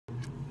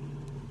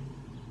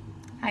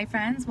Hi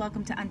friends,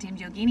 welcome to Untamed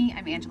Yogini.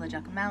 I'm Angela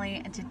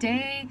Giacomelli, and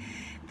today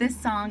this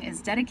song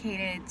is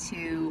dedicated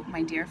to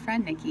my dear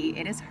friend Nikki.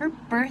 It is her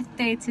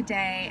birthday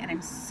today, and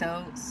I'm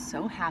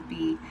so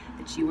happy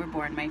that you were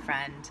born, my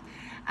friend.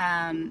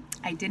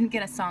 I didn't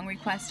get a song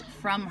request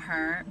from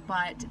her,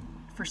 but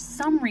for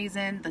some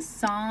reason the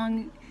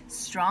song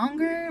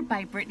Stronger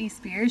by Britney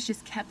Spears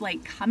just kept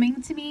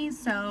coming to me,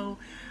 so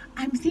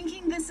I'm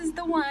thinking this is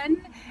the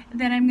one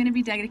that I'm going to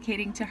be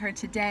dedicating to her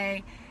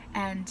today.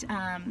 And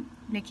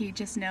Nikki,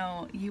 just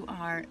know you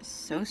are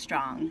so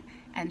strong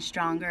and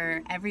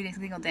stronger every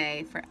single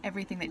day for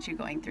everything that you're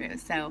going through.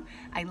 So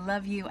I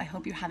love you. I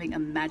hope you're having a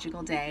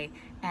magical day.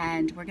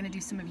 And we're going to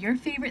do some of your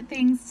favorite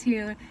things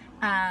too.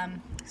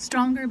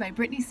 Stronger by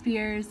Britney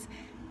Spears,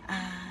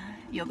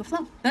 Yoga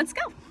Flow. Let's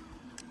go.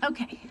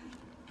 Okay.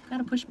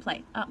 Gotta push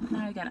play. Oh,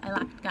 now I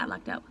got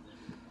locked out.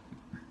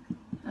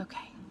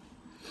 Okay.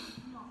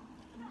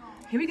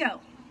 Here we go.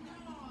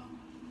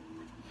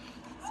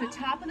 So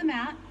top of the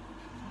mat.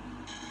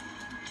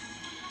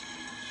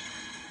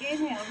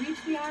 Inhale,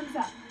 reach the arms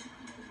up.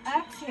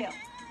 Exhale,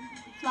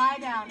 fly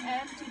down,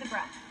 empty the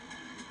breath.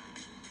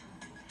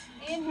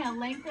 Inhale,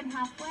 lengthen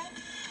halfway.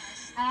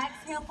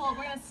 Exhale, fold.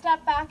 We're going to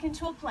step back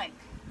into a plank.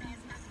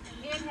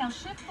 Inhale,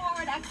 shift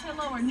forward. Exhale,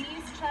 lower,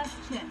 knees, chest,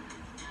 chin.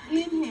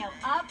 Inhale,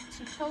 up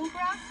to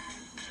cobra.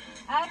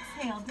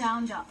 Exhale,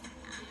 down dog.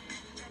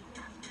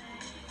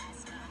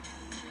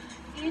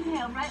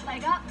 Inhale, right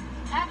leg up.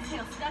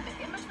 Exhale, step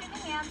it in between the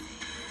hands.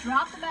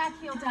 Drop the back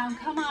heel down.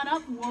 Come on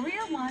up,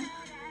 warrior one.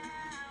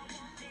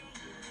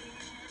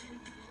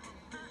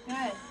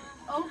 Good.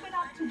 Open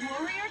up to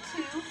warrior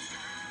two.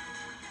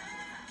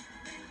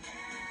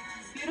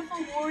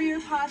 Beautiful warrior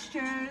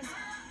postures,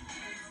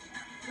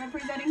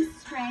 representing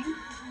strength.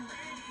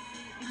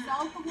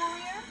 Exalt the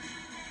warrior.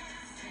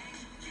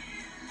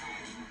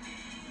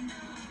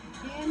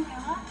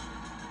 Inhale up.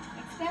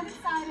 Extended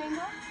side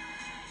angle.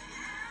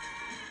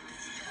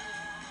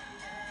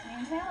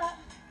 Inhale up.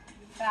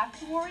 Back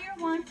to warrior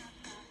one.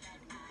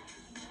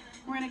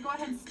 We're going to go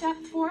ahead and step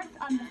forth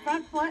on the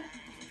front foot.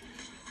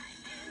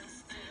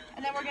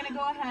 And then we're going to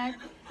go ahead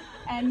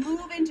and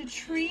move into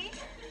tree.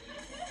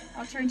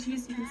 I'll turn to you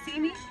so you can see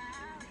me.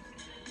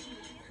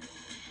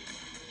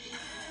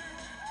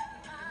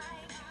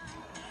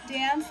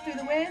 Dance through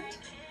the wind.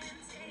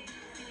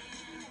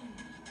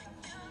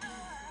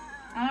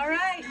 All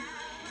right.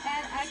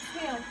 And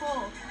exhale,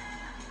 fold.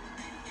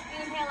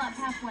 Inhale up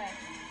halfway.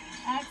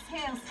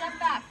 Exhale, step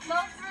back,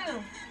 flow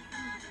through.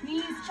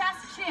 Knees,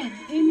 chest, chin.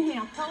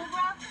 Inhale,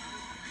 cobra.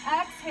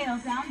 Exhale,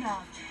 down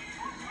dog.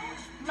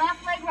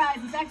 Left leg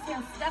rises.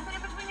 Exhale, step it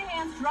in between the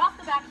hands. Drop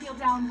the back heel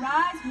down.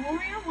 Rise,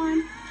 warrior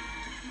one.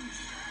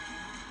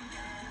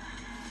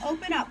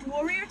 Open up,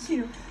 warrior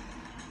two.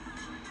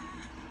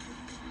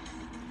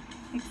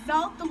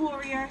 Exalt the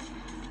warrior.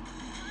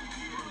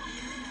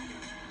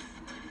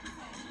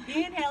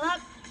 Inhale up,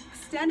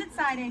 extended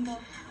side angle.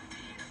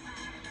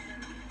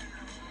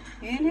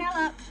 Inhale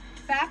up,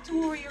 back to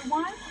warrior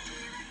one.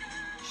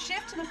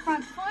 Shift to the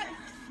front foot.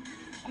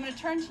 I'm going to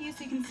turn to you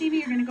so you can see me.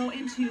 You're going to go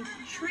into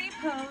tree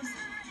pose.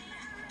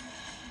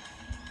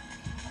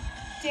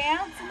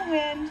 Dance in the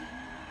wind.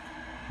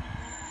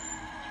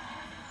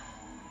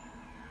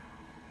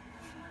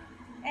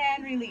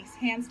 And release,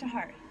 hands to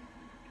heart.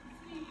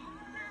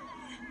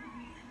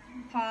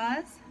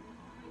 Pause.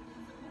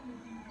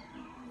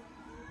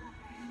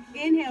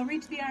 Inhale,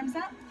 reach the arms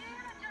up.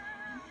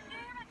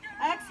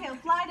 Exhale,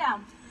 fly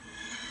down.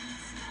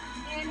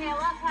 Inhale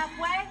up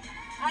halfway.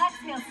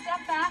 Exhale,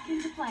 step back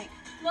into plank.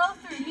 Flow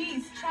through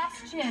knees,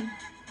 chest, chin.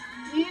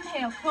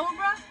 Inhale,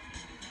 cobra.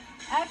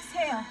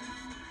 Exhale,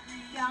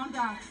 down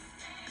dog.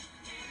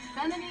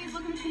 Bend the knees,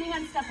 look in between the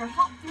hands, step or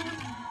hop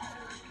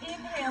through.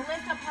 Inhale,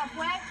 lift up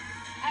halfway.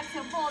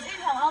 Exhale, fold.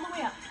 Inhale, all the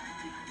way up.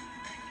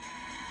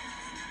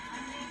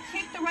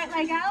 Kick the right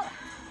leg out.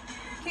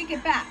 Kick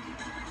it back.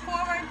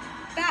 Forward,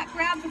 back,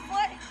 grab the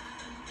foot.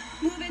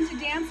 Move into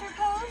dancer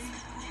pose.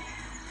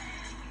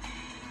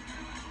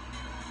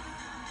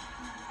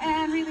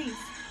 And release.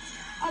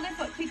 Other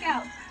foot, kick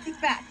out, kick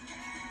back.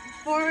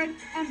 Forward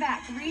and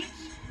back. Reach,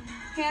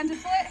 hand to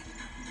foot.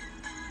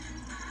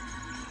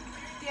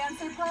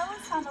 Dancer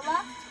pose on the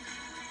left.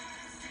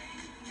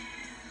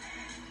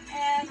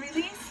 And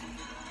release.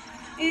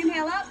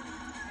 Inhale up.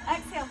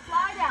 Exhale,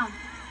 fly down.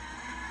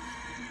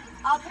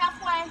 Up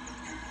halfway.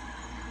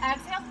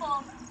 Exhale,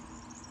 fold.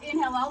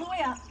 Inhale all the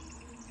way up.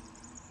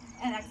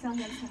 And exhale,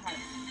 hands to heart.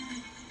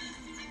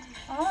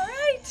 All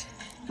right.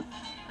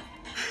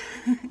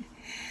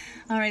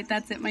 All right,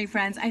 that's it, my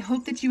friends. I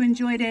hope that you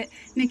enjoyed it.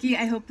 Nikki,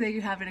 I hope that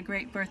you're having a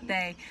great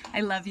birthday. I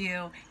love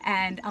you,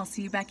 and I'll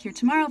see you back here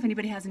tomorrow. If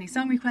anybody has any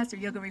song requests or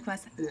yoga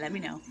requests, let me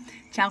know.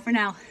 Ciao for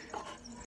now.